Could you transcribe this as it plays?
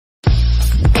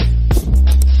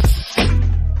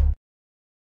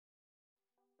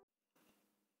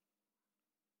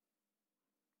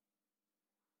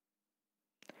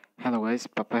Hello guys,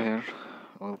 pAppA here.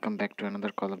 Welcome back to another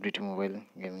Call of Duty mobile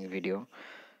gaming video.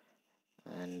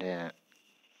 And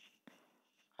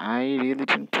I really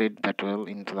didn't play that well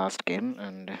in the last game,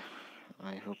 and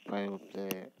I hope I will play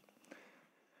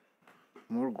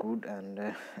more good. And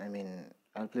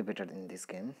I'll play better in this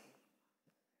game.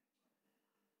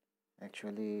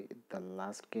 Actually, the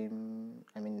last game,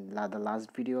 the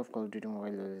last video of Call of Duty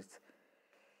mobile was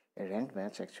a ranked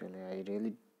match. Actually, I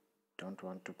really don't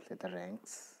want to play the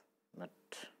ranks, but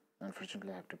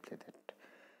unfortunately, I have to play that.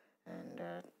 And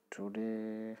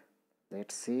today,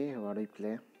 let's see what we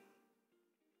play.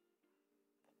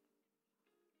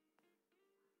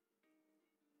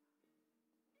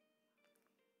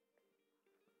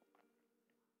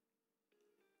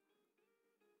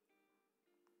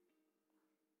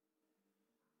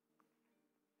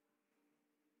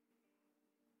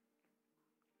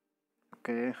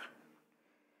 Okay,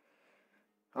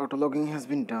 auto logging has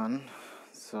been done,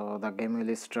 so the game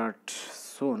will start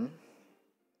soon.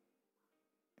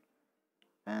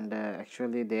 And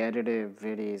actually, they added a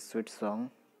very sweet song.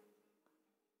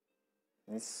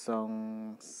 This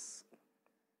song's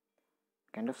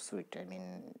kind of sweet,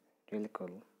 really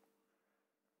cool.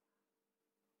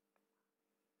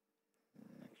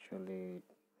 Actually,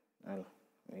 well,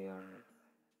 we are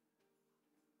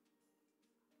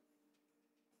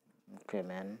okay,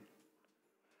 man.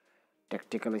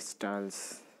 Tactical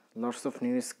styles, lots of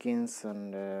new skins,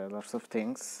 and lots of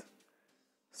things.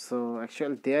 So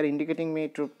actually, they are indicating me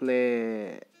to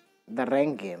play the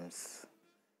rank games,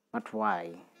 but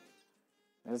why?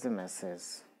 There's a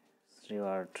message.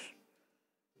 Reward.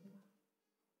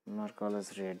 Mark all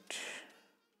as red.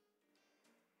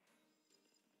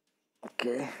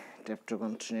 Okay, tap to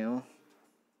continue.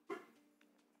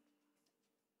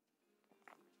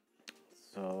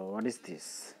 So what is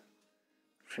this?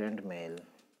 Friend mail.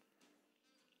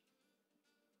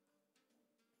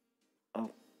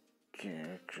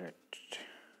 Okay, great.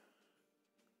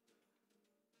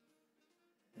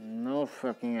 No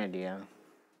fucking idea.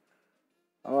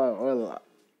 Oh well,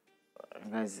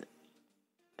 guys,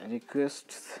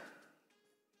 requests.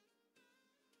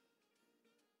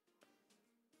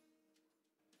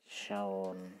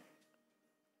 Shaun.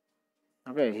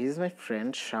 Okay, he's my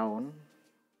friend Shaun.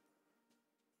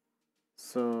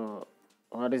 So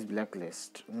what is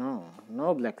blacklist? No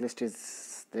blacklist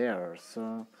is there.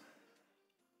 So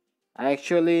I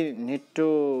actually need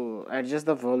to adjust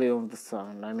the volume of the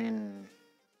sound.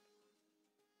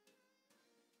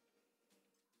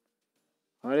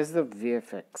 Where is the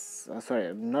VFX?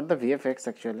 Sorry, not the VFX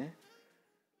actually.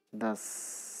 The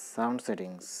sound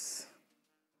settings.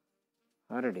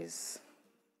 Where it is?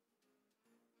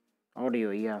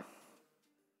 Audio, yeah.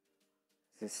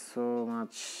 This is so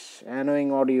much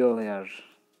annoying audio here.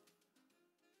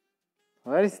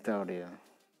 Where is the audio?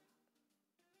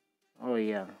 Oh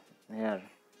yeah, here.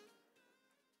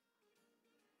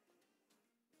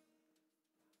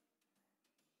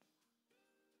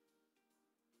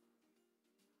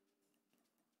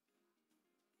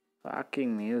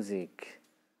 Fucking music.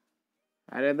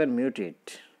 I rather mute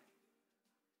it.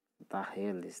 The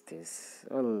hell is this?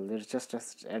 Well, let's just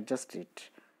adjust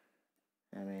it.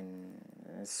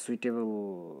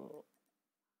 Suitable.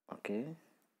 Okay,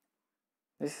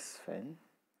 this is fine.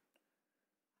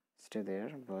 Stay there.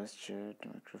 Voice chat,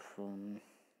 microphone,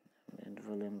 and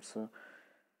volume. So,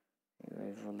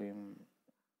 UI volume.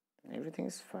 Everything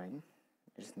is fine.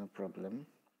 There's no problem.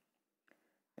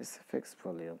 SFX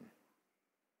volume.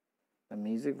 The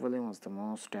music volume was the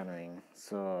most annoying.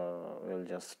 So we'll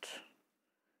just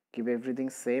keep everything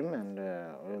same and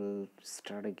we'll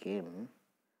start a game.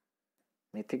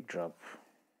 Mythic drop.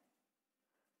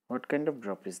 What kind of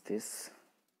drop is this?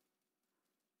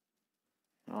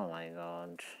 Oh my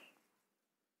god.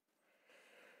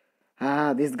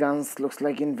 These guns looks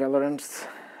like in Valorant.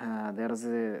 There is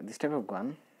this type of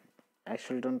gun. I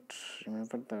actually don't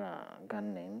remember the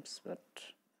gun names, but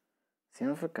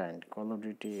same of a kind. Call of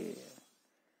Duty.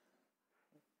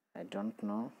 I don't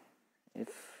know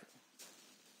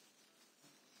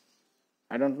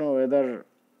whether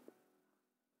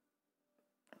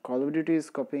Call of Duty is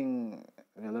copying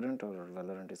Valorant or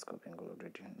Valorant is copying Call of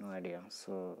Duty. No idea.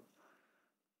 So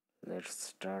let's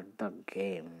start the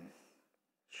game.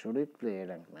 Should we play a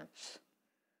rank match?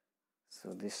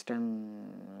 So this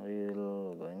time we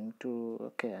will going to.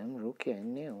 Okay, I'm rookie. I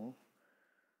knew.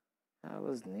 I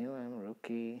was new. I'm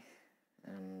rookie.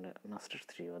 And Master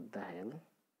 3. What the hell?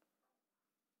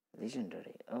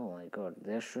 Legendary. Oh my god,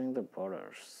 they're showing the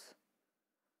borders.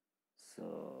 So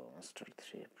Master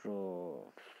 3,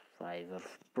 Pro 5 or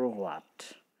Pro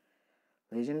what?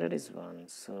 Legendary is 1.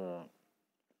 So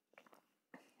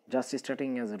just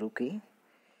starting as a rookie.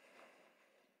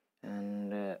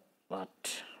 And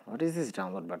what is this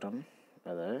download button,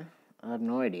 by the way? I have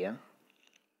no idea.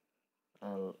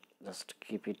 I'll just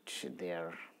keep it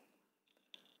there.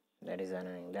 That is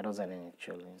annoying. That was annoying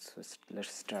actually. So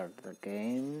let's start the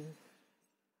game.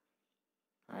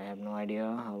 I have no idea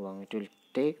how long it will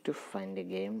take to find a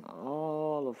game.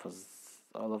 All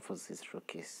of us is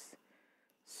rookies,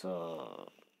 so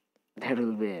that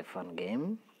will be a fun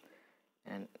game.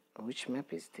 And which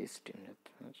map is this? Team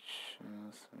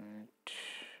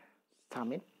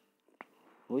Summit.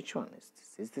 Which one is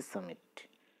this? Is this Summit?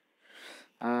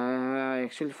 I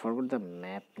actually forgot the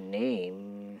map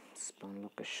name. Spawn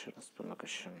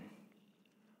location.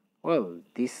 Well,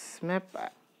 this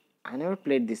map, I never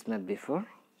played this map before.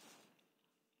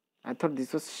 I thought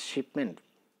this was shipment.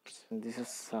 This is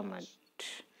Summit.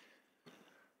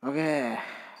 Okay,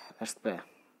 let's play.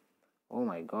 Oh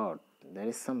my god, there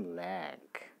is some lag.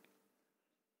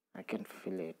 I can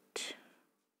feel it.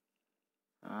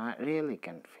 I really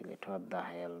can feel it. What the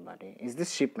hell, buddy? Is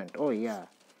this shipment? Oh yeah.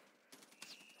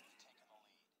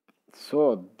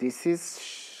 So this is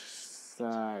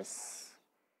oh,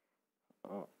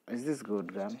 is this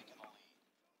good gun?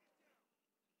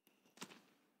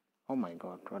 Oh my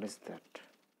god, what is that?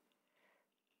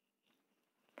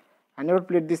 I never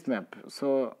played this map,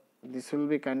 so this will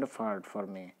be kind of hard for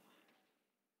me.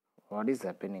 What is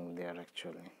happening there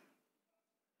actually?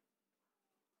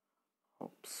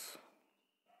 Oops.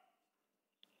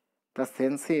 The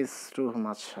sense is too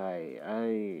much high.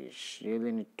 I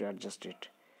really need to adjust it.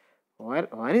 Where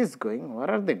is going?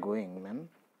 Where are they going, man?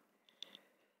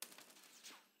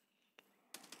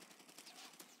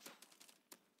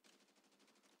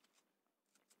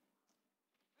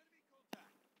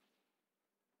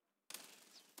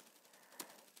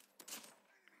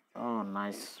 Oh,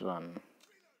 nice one.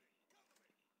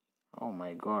 Oh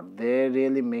my god, they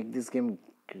really make this game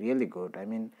really good. I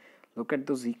mean, look at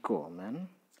those eco, man.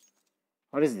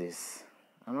 What is this?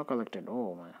 Ammo collected.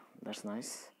 Oh my, that's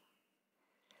nice.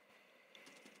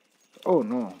 Oh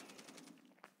no.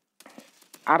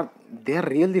 Are they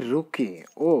really rookie?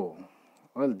 Oh,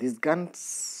 well, this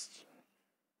gun's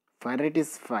fire rate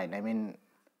is fine. I mean,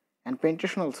 and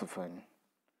penetration also fine.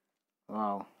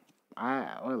 Wow.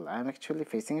 I'm actually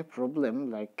facing a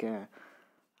problem. Like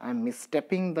I'm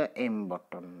misstepping the M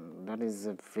button. That is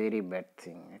a very bad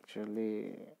thing.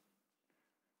 Actually,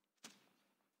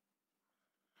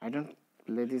 I don't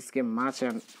play this game much,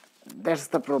 and that's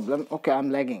the problem. Okay, I'm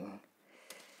lagging.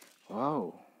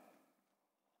 Wow.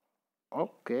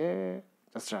 Okay,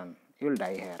 just run. You'll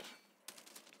die here.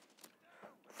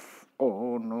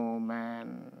 Oh no,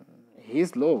 man.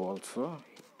 He's low also.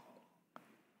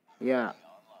 Yeah,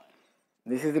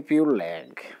 this is the pure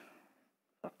lag.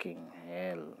 Fucking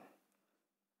hell.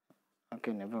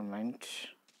 Okay, never mind.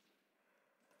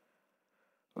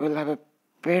 We'll have a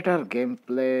better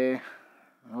gameplay.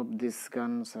 Hope these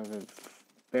guns have a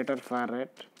better fire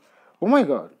rate. Oh my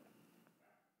god.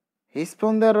 He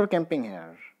spawned there or camping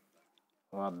here?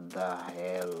 What the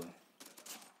hell?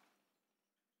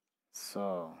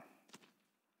 So,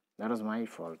 that was my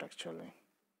fault actually.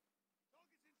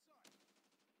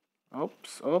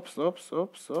 Oops.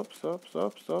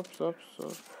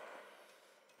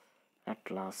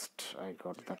 At last, I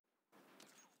got that.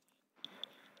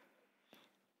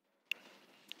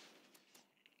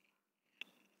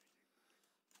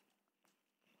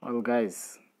 Well,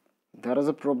 guys, there is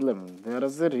a problem. There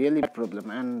is a really bad problem,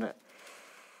 and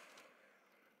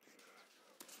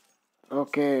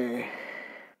okay,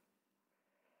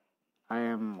 I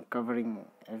am covering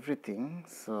everything,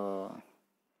 so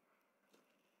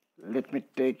let me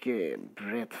take a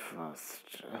breath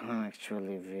first. I'm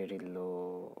actually very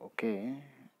low. Okay,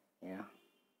 yeah,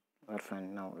 we're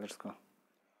fine now. Let's go.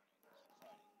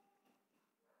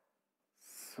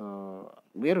 So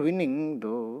we are winning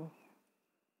though.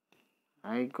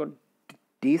 I got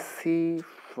DC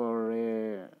for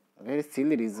a very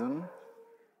silly reason.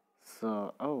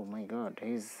 So, oh my god,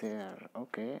 he's there.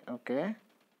 Okay.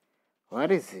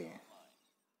 Where is he?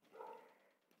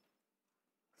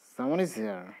 Someone is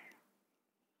here.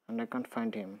 And I can't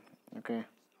find him. Okay.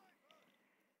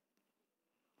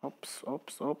 Oops.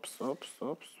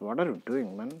 What are you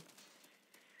doing, man?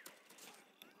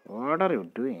 What are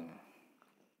you doing?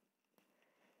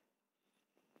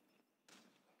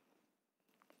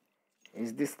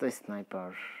 Is this the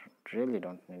sniper? Really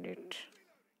don't need it.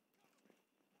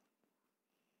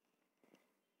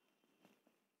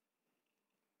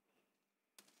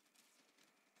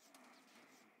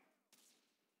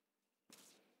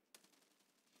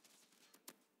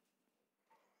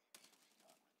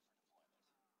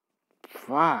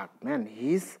 fuck, man,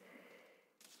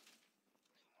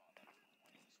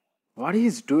 what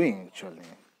he's doing actually.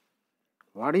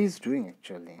 What he's doing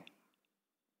actually.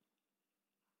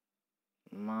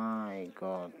 My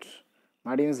god.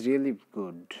 My team is really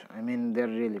good. I mean, they're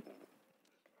really...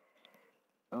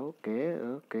 Okay.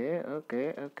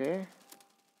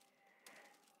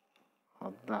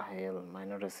 What the hell?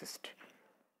 Minor assist.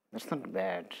 That's not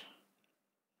bad.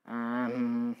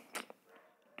 I'm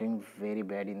doing very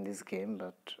bad in this game,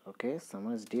 but okay,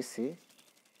 someone is DC.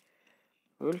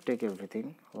 We'll take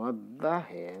everything. What the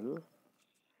hell?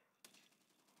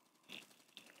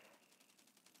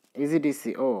 Easy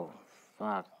DC. Oh,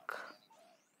 fuck.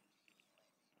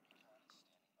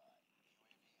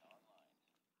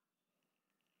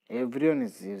 Everyone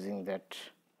is using that.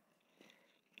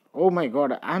 Oh my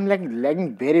god, I'm like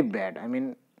lagging very bad. I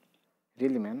mean,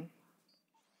 really, man.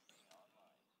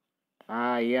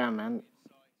 Yeah, man.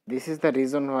 This is the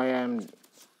reason why I'm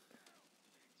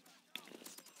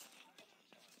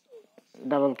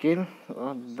double kill.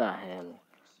 What the hell?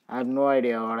 I have no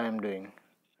idea what I'm doing.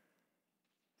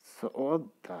 So, what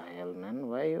the hell, man?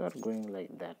 Why you are going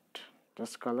like that?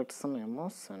 Just collect some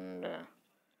ammos and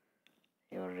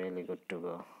you're really good to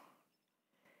go.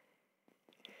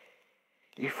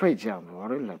 If I jump, what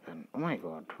will happen? Oh my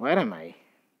god, where am I?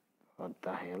 What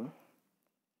the hell?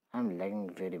 I'm lagging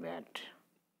very bad.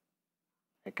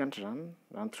 I can't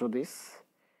run through this.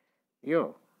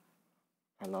 Yo,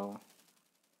 hello.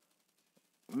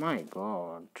 My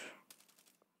god.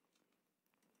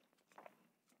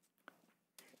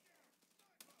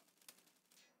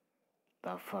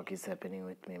 The fuck is happening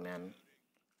with me, man?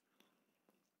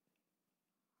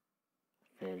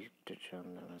 Failed to jump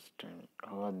the last time.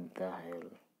 What the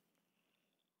hell?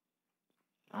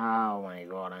 Oh my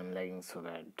god, I'm lagging so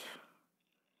bad.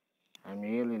 I'm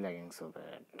really lagging so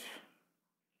bad.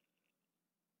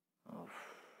 Oh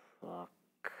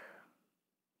fuck.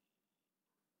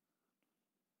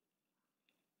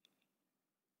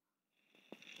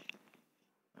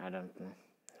 I don't know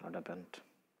what happened.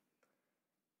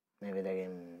 Maybe the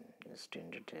game just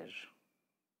ended there.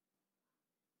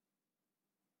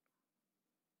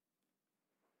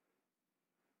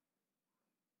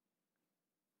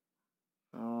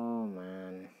 Oh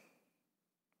man.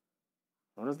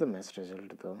 What is the match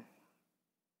result though?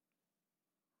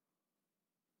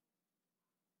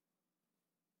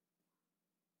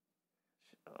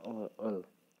 Oh, well,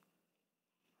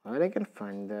 where I can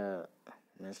find the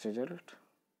match result?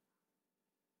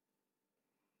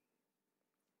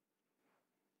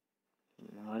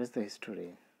 What is the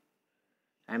history?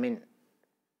 I mean,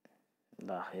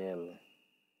 the hell.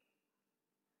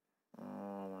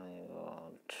 Oh my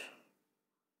god.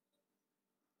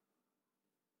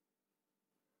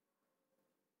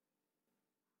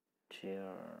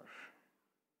 Tier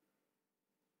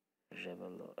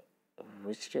Rebel.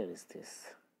 Which tier is this?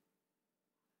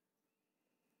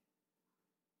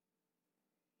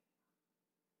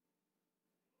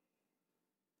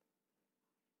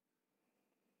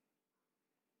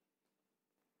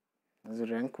 This is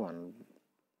rank 1.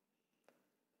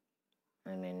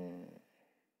 I mean,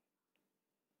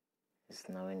 it's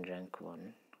now in rank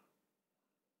 1.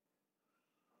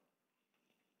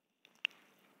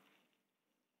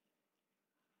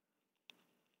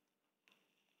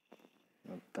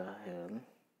 What the hell?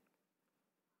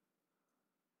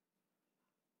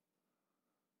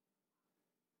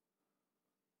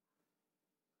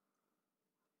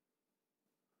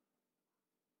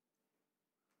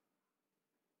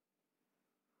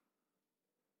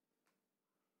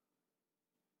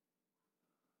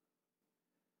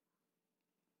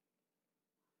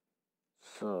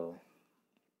 So,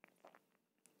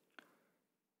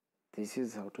 this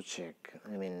is how to check.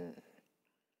 I mean,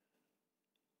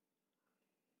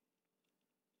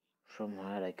 from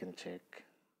where I can check.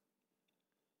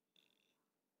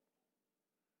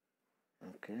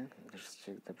 Okay, let's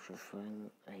check the profile.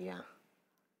 Yeah,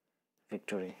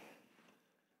 victory.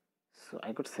 So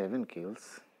I got 7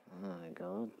 kills. Oh my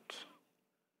god,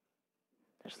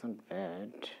 that's not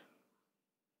bad.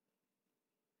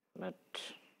 But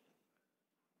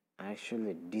I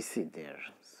actually DC there,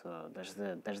 so that's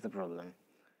the problem.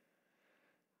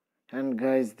 And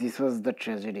guys, this was the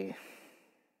tragedy.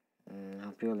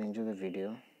 Hope you all enjoy the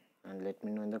video and let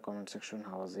me know in the comment section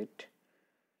how was it.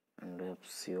 And we hope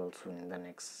to see you all soon in the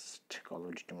next Call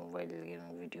of Duty Mobile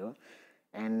gaming video,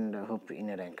 and hope in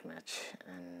a rank match.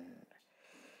 And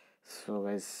so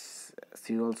guys,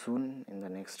 see you all soon in the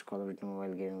next Call of Duty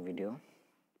Mobile gaming video.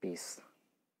 Peace.